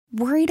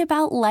Worried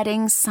about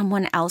letting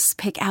someone else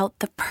pick out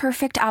the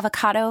perfect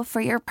avocado for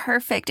your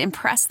perfect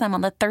impress them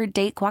on the third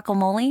date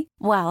guacamole?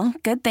 Well,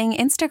 good thing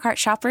Instacart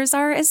shoppers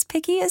are as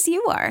picky as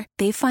you are.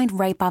 They find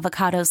ripe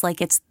avocados like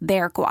it's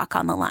their guac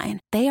on the line.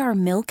 They are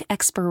milk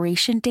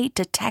expiration date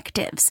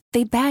detectives.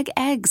 They bag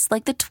eggs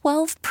like the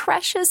 12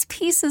 precious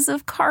pieces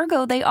of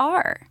cargo they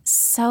are.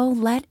 So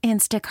let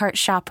Instacart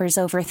shoppers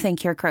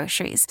overthink your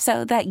groceries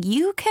so that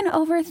you can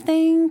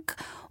overthink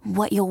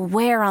what you'll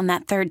wear on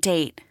that third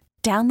date.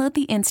 Download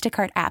the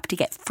Instacart app to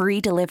get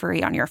free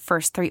delivery on your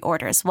first 3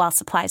 orders while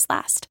supplies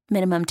last.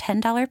 Minimum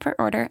 $10 per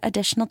order.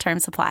 Additional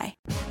terms apply.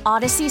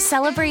 Odyssey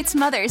celebrates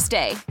Mother's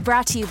Day,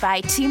 brought to you by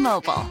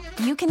T-Mobile.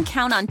 You can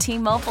count on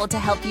T-Mobile to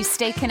help you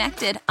stay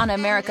connected on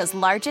America's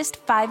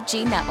largest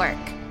 5G network.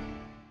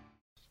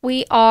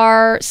 We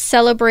are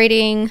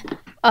celebrating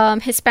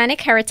Hispanic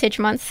Heritage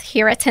Month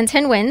here at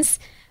 1010 Wins.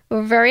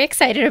 We're very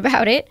excited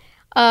about it.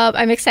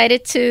 I'm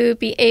excited to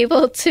be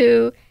able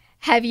to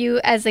have you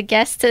as a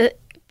guest to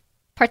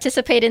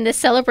participate in this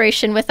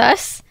celebration with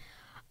us.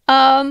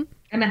 And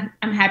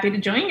I'm happy to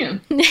join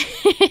you.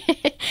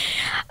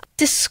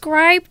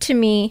 Describe to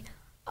me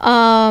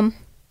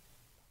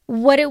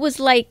what it was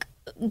like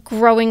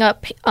growing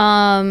up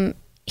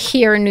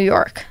here in New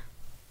York.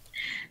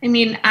 I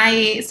mean,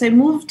 I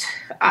moved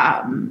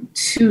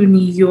to New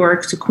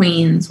York, to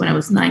Queens, when I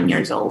was 9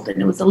 years old,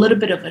 and it was a little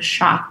bit of a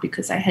shock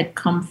because I had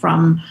come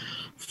from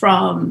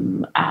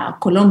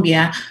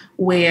Colombia,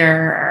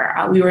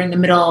 where we were in the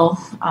middle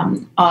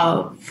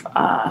of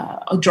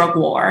a drug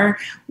war,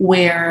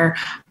 where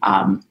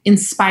in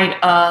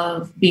spite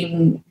of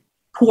being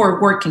poor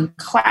working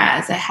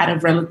class, I had a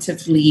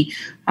relatively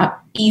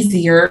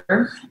easier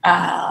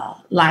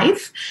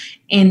life.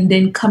 And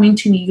then coming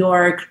to New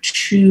York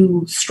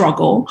to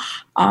struggle,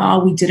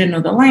 we didn't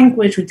know the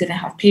language, we didn't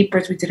have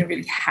papers, we didn't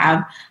really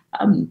have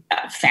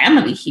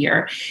family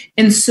here.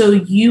 And so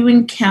you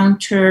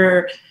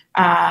encounter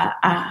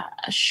a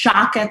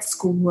shock at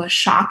school, a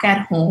shock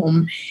at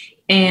home,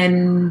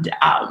 and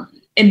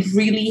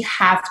really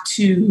have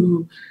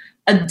to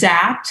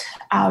adapt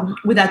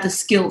without the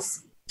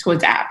skills to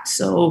adapt.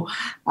 So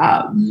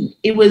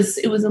it was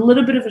a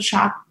little bit of a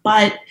shock,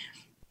 but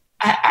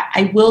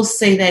I will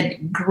say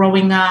that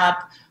growing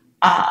up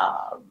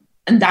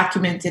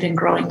undocumented and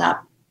growing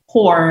up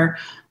poor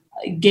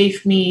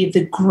gave me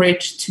the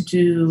grit to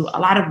do a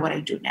lot of what I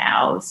do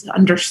now. It's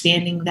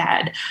understanding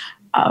that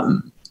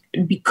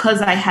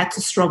because I had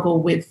to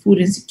struggle with food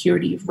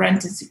insecurity,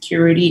 rent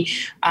insecurity,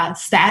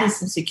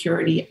 status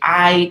insecurity,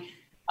 I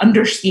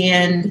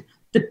understand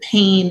the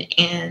pain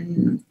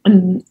and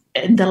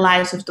the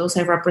lives of those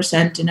I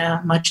represent in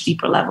a much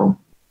deeper level.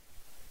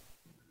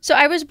 So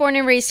I was born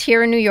and raised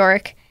here in New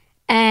York,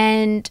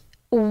 and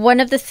one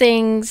of the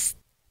things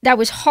that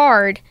was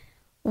hard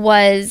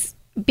was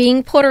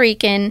being Puerto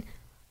Rican,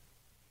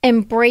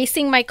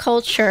 embracing my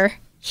culture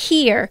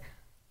here,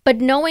 but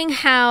knowing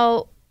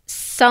how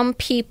some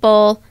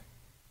people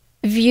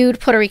viewed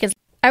Puerto Ricans.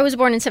 I was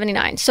born in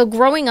 1979. So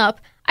growing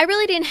up, I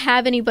really didn't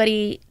have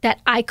anybody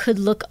that I could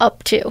look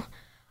up to.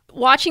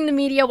 Watching the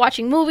media,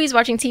 watching movies,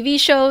 watching TV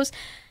shows,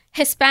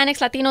 Hispanics,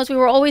 Latinos, we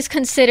were always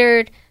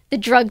considered the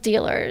drug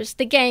dealers,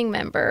 the gang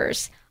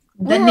members.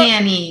 The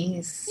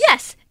nannies.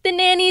 Yes, the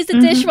nannies, the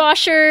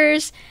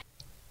dishwashers.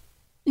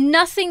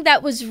 Nothing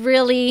that was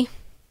really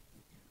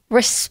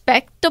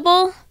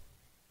respectable,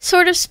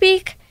 so to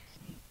speak.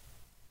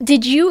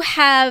 Did you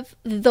have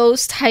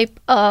those type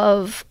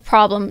of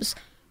problems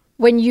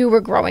when you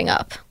were growing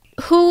up?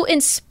 Who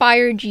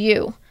inspired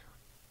you?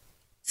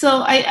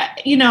 So I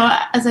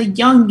as a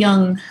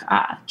young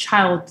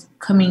child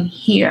coming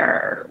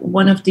here,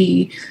 one of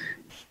the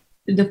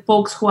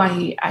folks who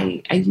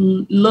I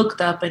looked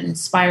up and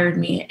inspired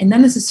me, and not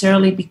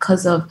necessarily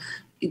because of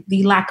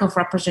the lack of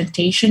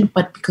representation,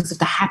 but because of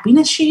the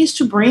happiness she used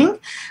to bring,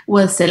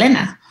 was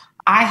Selena.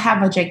 I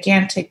have a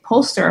gigantic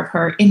poster of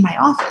her in my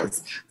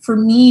office. For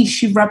me,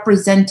 she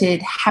represented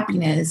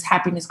happiness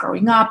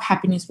growing up,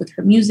 happiness with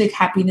her music,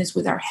 happiness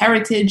with our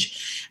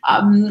heritage.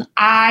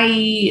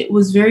 I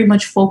was very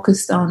much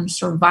focused on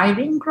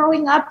surviving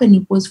growing up, and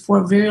it was for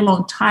a very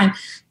long time.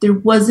 There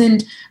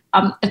wasn't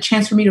a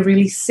chance for me to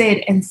really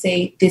sit and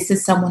say, this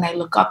is someone I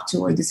look up to,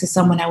 or this is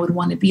someone I would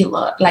want to be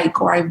like,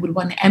 or I would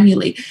want to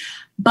emulate.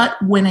 But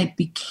when I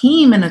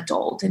became an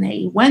adult and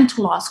I went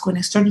to law school and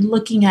I started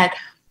looking at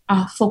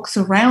folks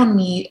around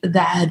me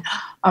that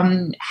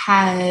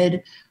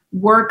had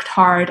worked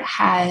hard,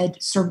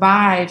 had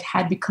survived,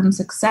 had become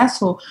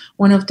successful,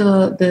 one of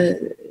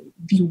the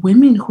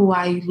women who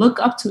I look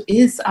up to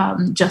is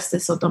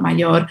Justice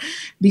Sotomayor,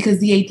 because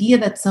the idea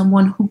that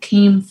someone who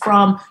came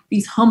from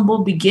these humble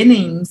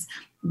beginnings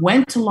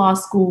went to law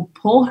school,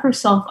 pulled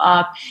herself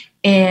up,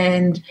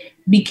 and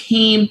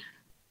became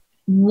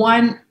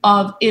one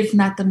of, if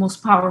not the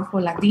most powerful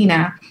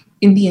Latina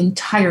in the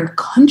entire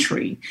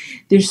country.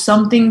 There's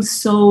something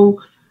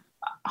so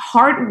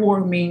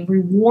heartwarming,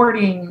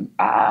 rewarding,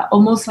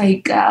 almost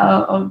like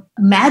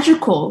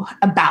magical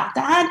about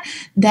that.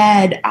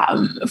 That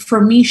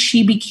for me,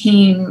 she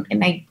became,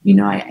 and I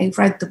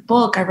read the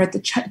book, I read the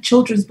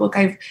children's book,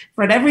 I've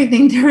read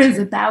everything there is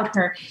about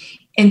her.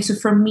 And so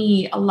for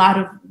me, a lot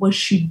of what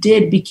she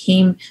did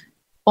became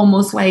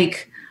almost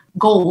like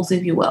goals,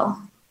 if you will.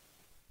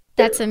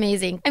 That's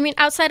amazing. I mean,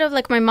 outside of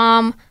like my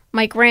mom,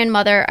 my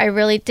grandmother, I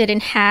really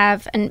didn't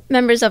have, and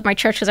members of my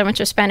church, because I went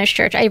to a Spanish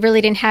church, I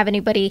really didn't have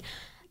anybody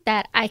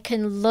that I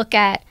can look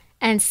at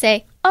and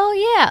say, oh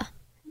yeah,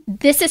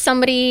 this is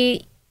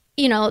somebody,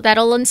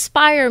 that'll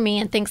inspire me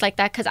and things like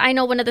that. Because I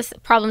know one of the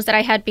problems that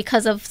I had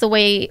because of the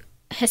way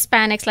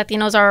Hispanics,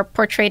 Latinos are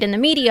portrayed in the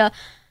media,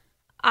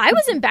 I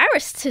was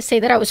embarrassed to say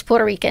that I was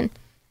Puerto Rican.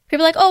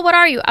 People were like, oh, what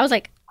are you? I was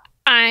like,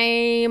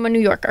 I'm a New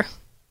Yorker,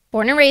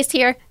 born and raised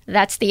here.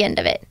 That's the end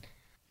of it.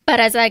 But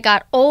as I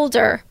got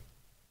older,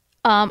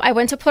 I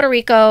went to Puerto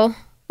Rico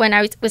when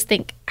I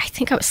think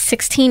I was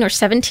 16 or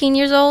 17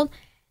 years old,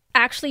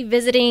 actually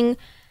visiting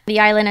the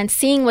island and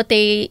seeing what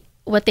they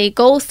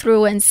go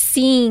through and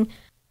seeing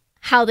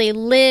how they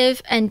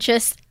live, and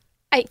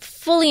I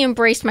fully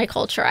embraced my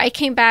culture. I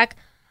came back,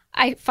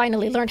 I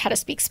finally learned how to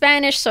speak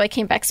Spanish, so I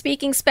came back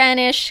speaking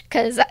Spanish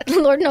because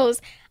Lord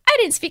knows I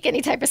didn't speak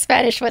any type of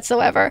Spanish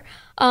whatsoever.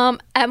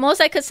 At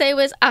most I could say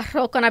was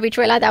arroz con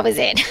habichuela. That was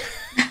it.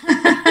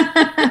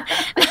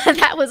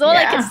 That was all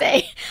I could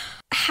say.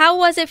 How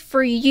was it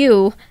for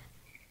you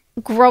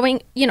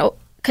growing,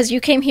 because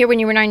you came here when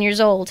you were 9 years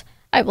old,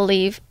 I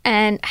believe.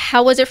 And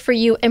how was it for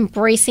you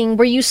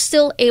were you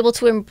still able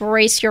to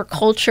embrace your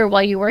culture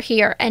while you were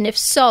here? And if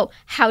so,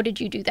 how did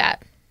you do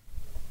that?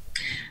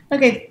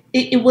 Okay,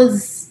 it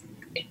was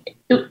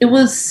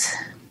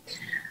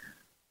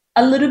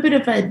a little bit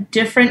of a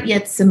different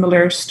yet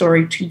similar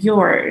story to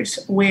yours,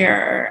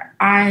 where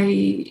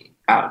I,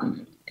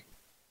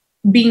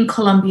 being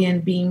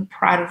Colombian, being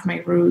proud of my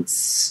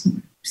roots,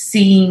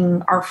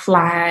 seeing our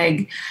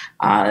flag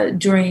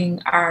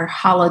during our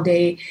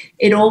holiday,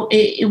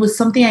 it was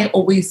something I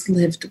always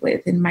lived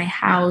with. In my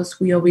house,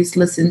 we always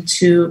listened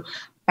to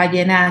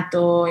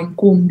vallenato and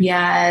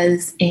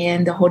cumbias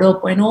and the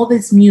joropo and all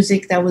this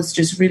music that was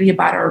just really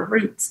about our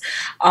roots.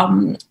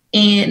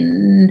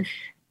 And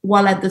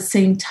while at the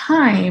same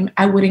time,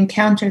 I would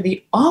encounter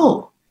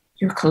oh,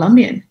 you're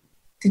Colombian.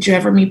 Did you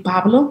ever meet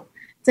Pablo?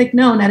 It's like,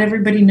 no, not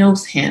everybody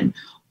knows him.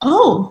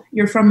 Oh,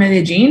 you're from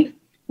Medellin?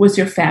 Was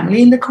your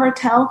family in the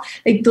cartel?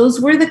 Like, those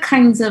were the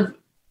kinds of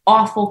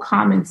awful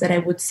comments that I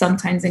would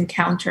sometimes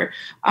encounter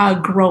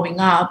growing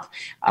up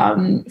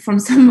from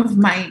some of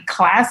my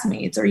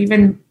classmates, or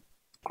even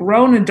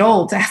grown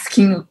adults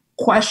asking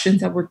questions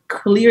that were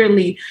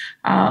clearly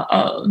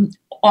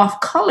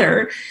off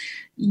color.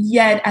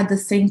 Yet at the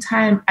same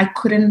time, I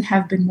couldn't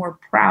have been more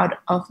proud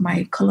of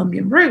my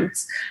Colombian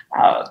roots.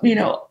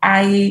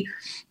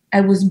 I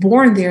was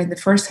born there, and the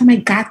first time I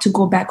got to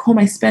go back home,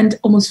 I spent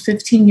almost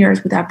 15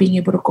 years without being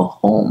able to go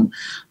home.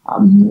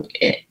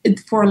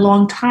 For a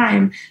long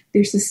time,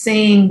 there's a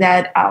saying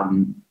that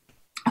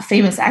a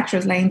famous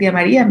actress, La India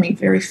Maria, made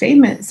very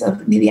famous,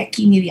 of ni de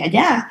aquí ni de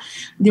allá.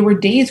 There were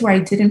days where I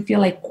didn't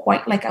feel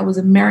quite like I was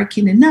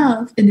American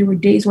enough, and there were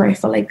days where I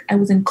felt like I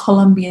wasn't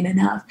Colombian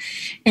enough.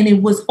 And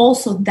it was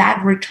also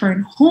that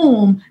return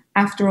home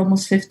after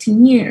almost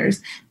 15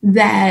 years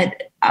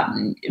that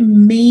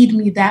made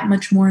me that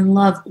much more in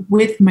love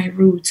with my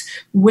roots,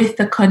 with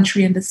the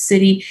country and the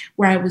city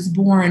where I was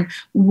born,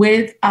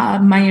 with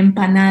my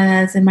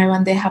empanadas and my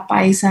bandeja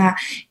paisa,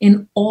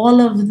 and all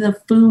of the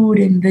food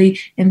and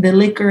the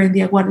liquor and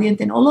the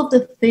aguardiente and all of the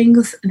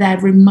things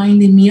that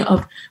reminded me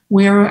of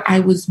where I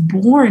was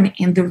born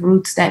and the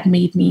roots that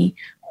made me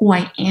who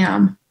I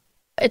am.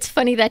 It's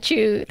funny that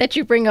you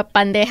bring up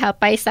bandeja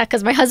paisa,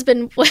 because my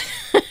husband,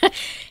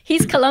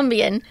 he's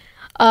Colombian.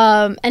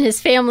 And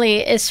his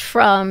family is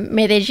from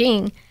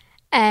Medellin.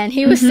 And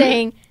he was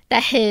saying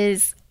that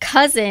his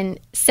cousin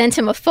sent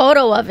him a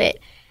photo of it.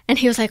 And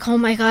he was like, oh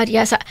my God,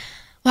 yes.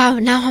 Wow,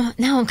 now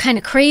I'm kind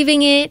of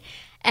craving it.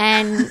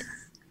 And,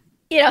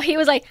 he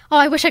was like, oh,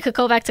 I wish I could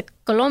go back to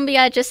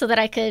Colombia just so that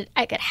I could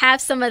have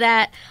some of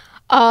that.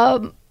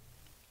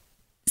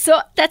 So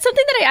that's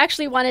something that I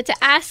actually wanted to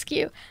ask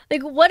you.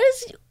 Like, what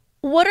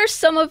are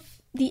some of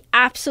the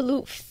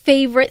absolute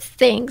favorite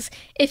things?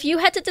 If you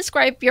had to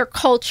describe your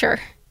culture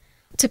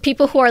to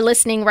people who are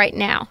listening right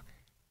now,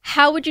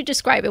 how would you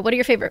describe it? What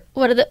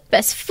are the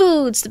best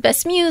foods, the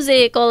best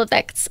music, all of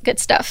that good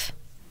stuff?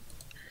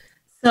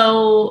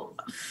 So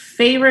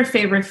favorite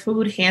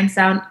food, hands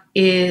down,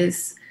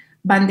 is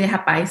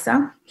bandeja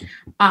paisa.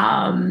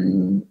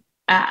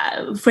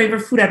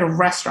 Favorite food at a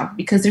restaurant,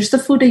 because there's the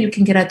food that you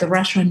can get at the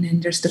restaurant,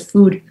 and there's the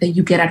food that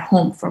you get at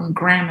home from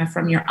grandma,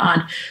 from your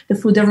aunt, the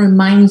food that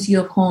reminds you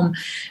of home.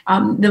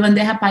 The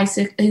bandeja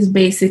paisa is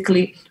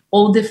basically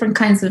all different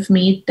kinds of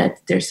meat.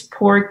 That there's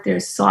pork,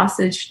 there's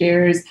sausage,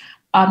 there's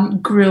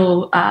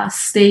grilled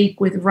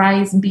steak with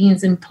rice,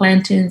 beans, and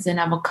plantains and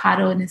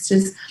avocado, and it's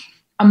just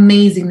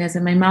amazingness,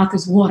 and my mouth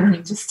is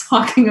watering just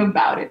talking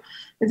about it.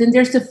 But then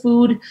there's the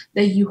food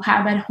that you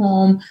have at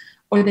home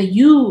or that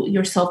you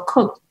yourself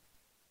cook.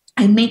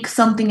 I make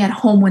something at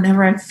home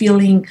whenever I'm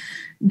feeling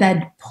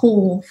that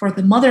pull for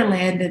the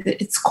motherland.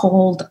 It's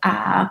called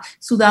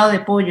sudado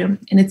de pollo,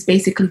 and it's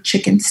basically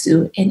chicken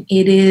stew. And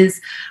it is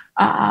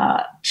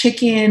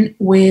chicken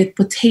with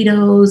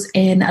potatoes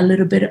and a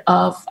little bit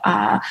of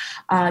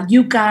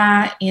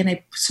yuca, and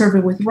I serve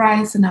it with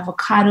rice and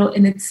avocado.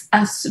 And it's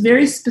a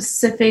very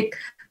specific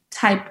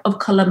type of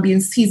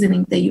Colombian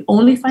seasoning that you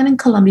only find in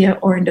Colombia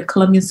or in the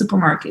Colombian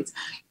supermarkets.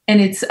 And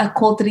it's a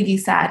cotri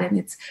guisar, and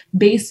it's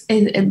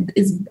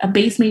a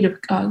base made of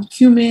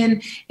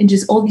cumin and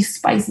just all these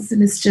spices,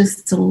 and it's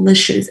just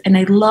delicious. And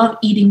I love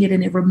eating it,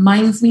 and it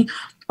reminds me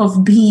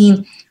of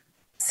being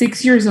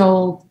 6 years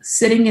old,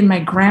 sitting in my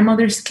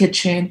grandmother's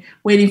kitchen,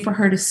 waiting for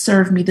her to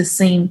serve me the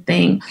same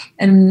thing.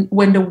 And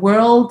when the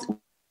world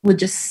would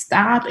just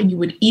stop and you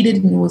would eat it,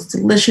 and it was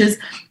delicious.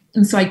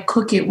 And so I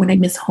cook it when I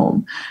miss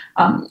home.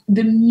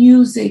 The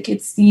music,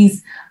 it's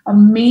these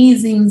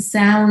amazing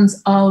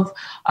sounds of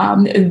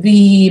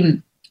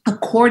the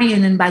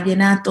accordion and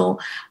vallenato,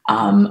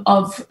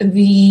 of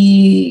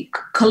the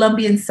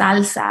Colombian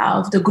salsa,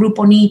 of the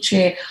Grupo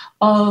Nietzsche,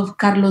 of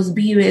Carlos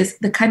Vives,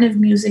 the kind of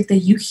music that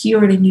you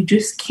hear it and you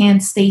just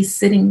can't stay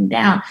sitting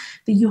down,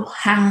 that you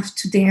have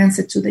to dance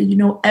it to, that you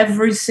know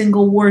every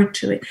single word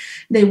to it.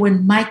 That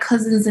when my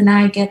cousins and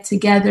I get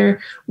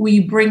together, we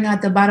bring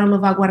out the bottle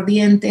of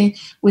aguardiente,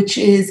 which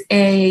is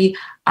a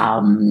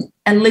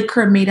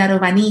liquor made out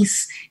of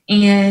anise.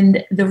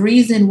 And the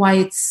reason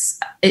why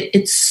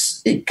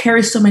it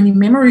carries so many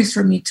memories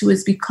for me too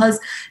is because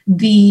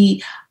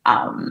the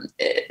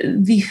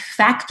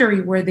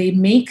factory where they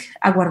make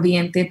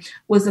aguardiente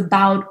was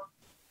about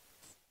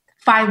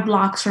 5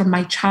 blocks from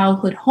my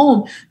childhood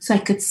home. So I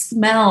could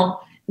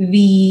smell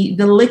the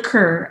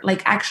liquor,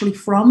 like actually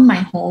from my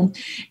home.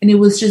 And it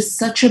was just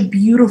such a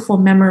beautiful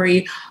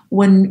memory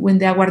when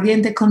the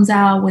aguardiente comes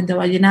out, when the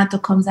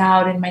vallenato comes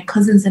out, and my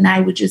cousins and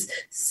I would just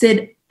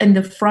sit in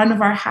the front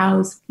of our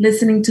house,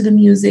 listening to the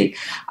music,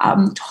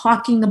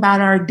 talking about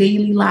our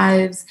daily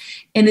lives.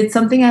 And it's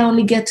something I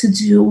only get to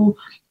do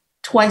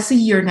twice a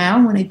year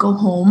now when I go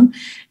home.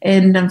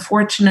 And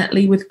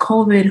unfortunately with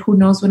COVID, who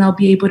knows when I'll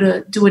be able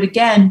to do it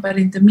again. But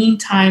in the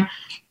meantime,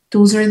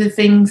 those are the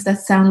things that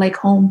sound like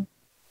home.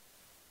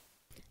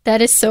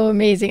 That is so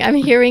amazing. I'm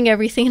hearing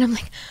everything and I'm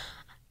like,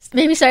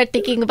 maybe start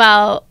thinking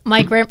about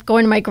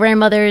going to my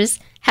grandmother's,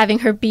 having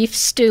her beef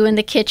stew in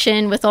the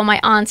kitchen with all my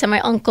aunts and my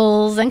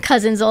uncles and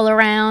cousins all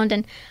around.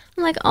 And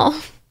I'm like,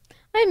 oh,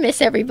 I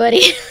miss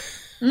everybody.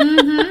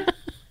 Mm-hmm.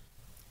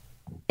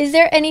 Is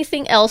there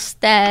anything else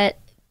that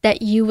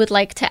you would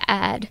like to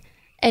add?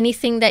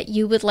 Anything that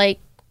you would like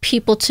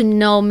people to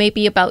know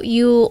maybe about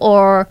you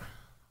or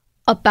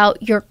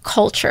about your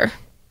culture?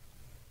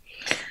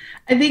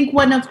 I think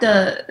one of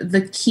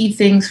the key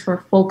things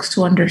for folks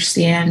to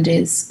understand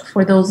is,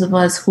 for those of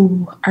us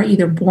who are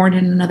either born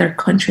in another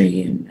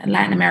country, in a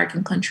Latin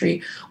American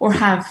country, or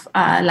have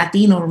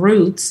Latino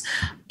roots,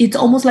 it's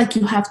almost like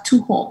you have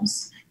two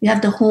homes. You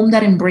have the home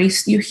that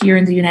embraced you here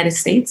in the United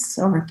States,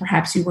 or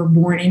perhaps you were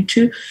born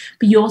into,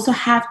 but you also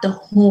have the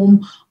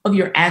home of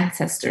your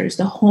ancestors,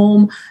 the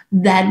home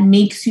that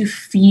makes you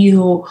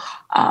feel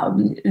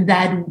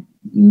that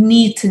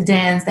need to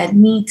dance, that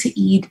need to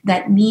eat,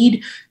 that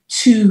need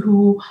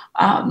to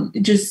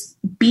just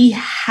be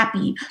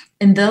happy.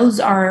 And those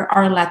are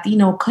our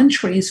Latino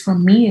countries. For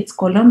me, it's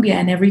Colombia.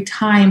 And every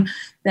time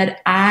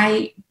that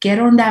I get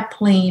on that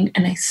plane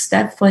and I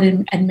step foot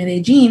in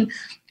Medellin,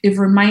 it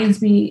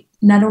reminds me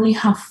not only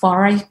how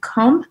far I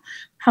come,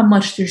 how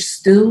much there's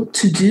still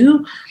to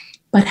do,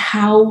 but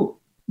how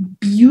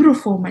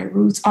beautiful my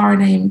roots are.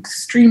 And I am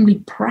extremely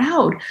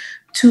proud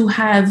to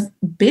have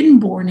been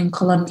born in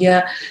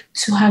Colombia,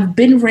 to have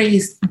been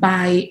raised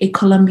by a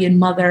Colombian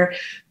mother,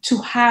 to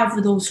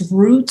have those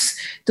roots,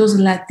 those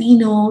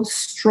Latino,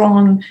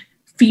 strong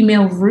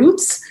female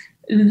roots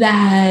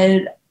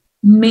that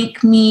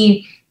make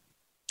me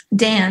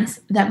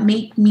dance, that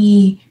make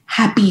me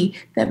happy,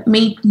 that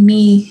make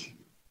me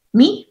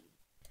me.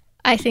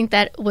 I think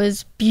that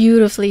was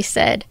beautifully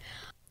said.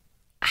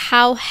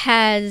 How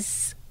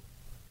has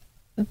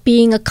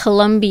being a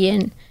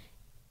Colombian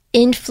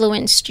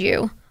influenced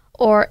you,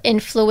 or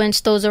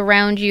influenced those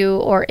around you,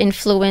 or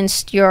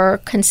influenced your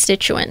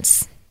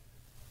constituents?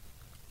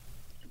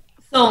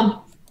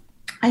 So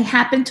I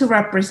happen to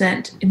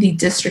represent the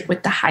district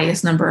with the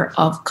highest number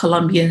of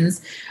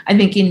Colombians, I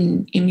think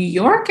in New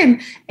York,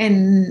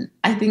 and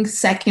I think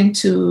second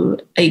to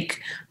like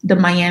the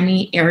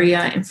Miami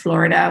area in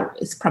Florida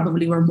is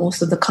probably where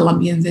most of the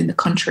Colombians in the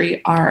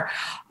country are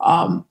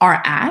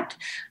at.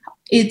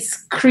 It's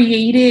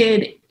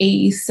created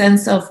a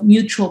sense of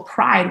mutual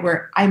pride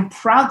where I'm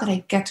proud that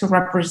I get to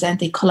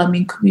represent a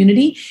Colombian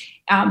community,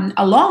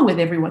 along with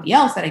everybody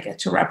else that I get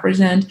to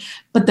represent.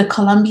 But the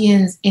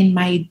Colombians in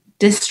my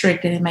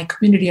district and in my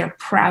community are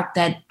proud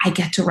that I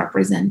get to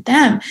represent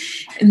them.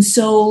 And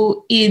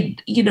so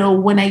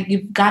when I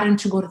get gotten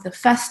to go to the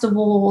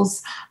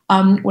festivals,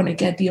 when I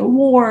get the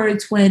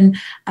awards, when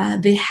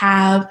they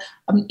have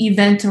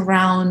event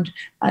around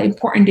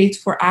important dates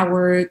for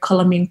our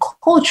Colombian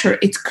culture,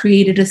 it's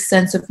created a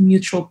sense of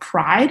mutual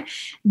pride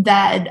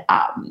that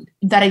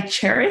I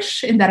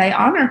cherish and that I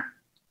honor.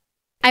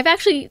 I've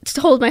actually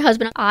told my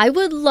husband I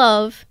would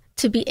love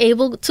to be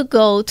able to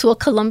go to a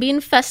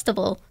Colombian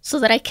festival so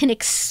that I can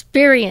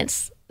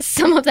experience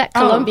some of that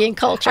Colombian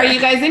culture. Are you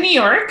guys in New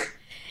York?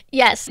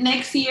 Yes.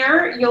 Next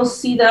year, you'll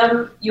see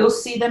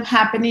them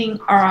happening,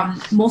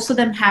 most of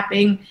them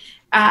happening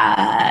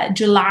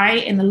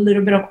July and a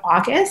little bit of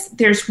August.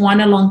 There's one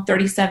along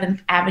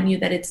 37th Avenue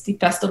that it's the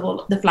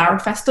festival, the Flower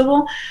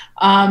Festival.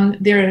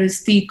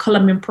 There's the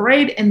Colombian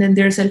Parade, and then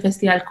there's El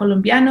Festival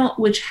Colombiano,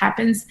 which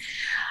happens.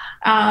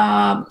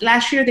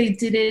 Last year they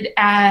did it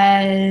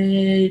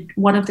at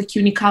one of the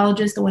CUNY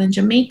colleges, the one in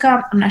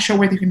Jamaica. I'm not sure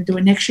where they're going to do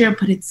it next year,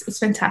 but it's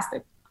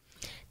fantastic.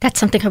 That's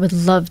something I would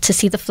love to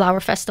see, the Flower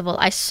Festival.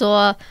 I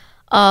saw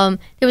there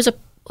was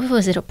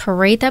a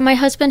parade that my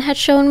husband had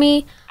shown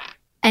me,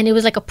 and it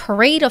was like a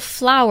parade of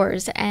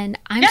flowers, and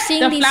I'm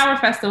seeing the Flower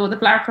Festival, the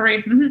Flower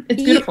Parade. Mm-hmm.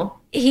 It's beautiful.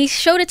 He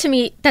showed it to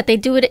me that they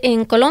do it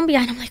in Colombia,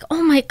 and I'm like,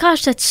 oh my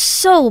gosh, that's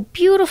so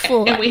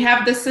beautiful. And we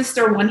have the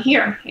sister one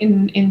here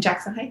in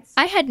Jackson Heights.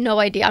 I had no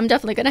idea. I'm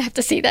definitely going to have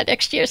to see that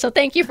next year, so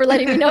thank you for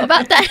letting me know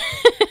about that.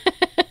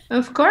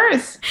 Of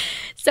course.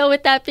 So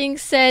with that being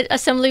said,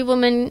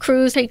 Assemblywoman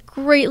Cruz, I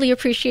greatly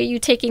appreciate you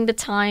taking the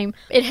time.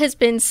 It has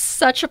been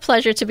such a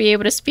pleasure to be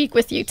able to speak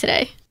with you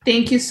today.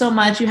 Thank you so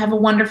much. You have a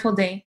wonderful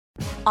day.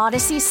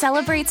 Odyssey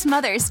celebrates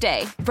Mother's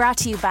Day, brought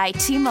to you by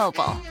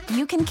T-Mobile.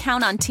 You can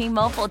count on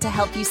T-Mobile to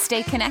help you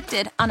stay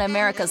connected on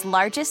America's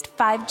largest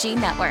 5G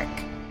network.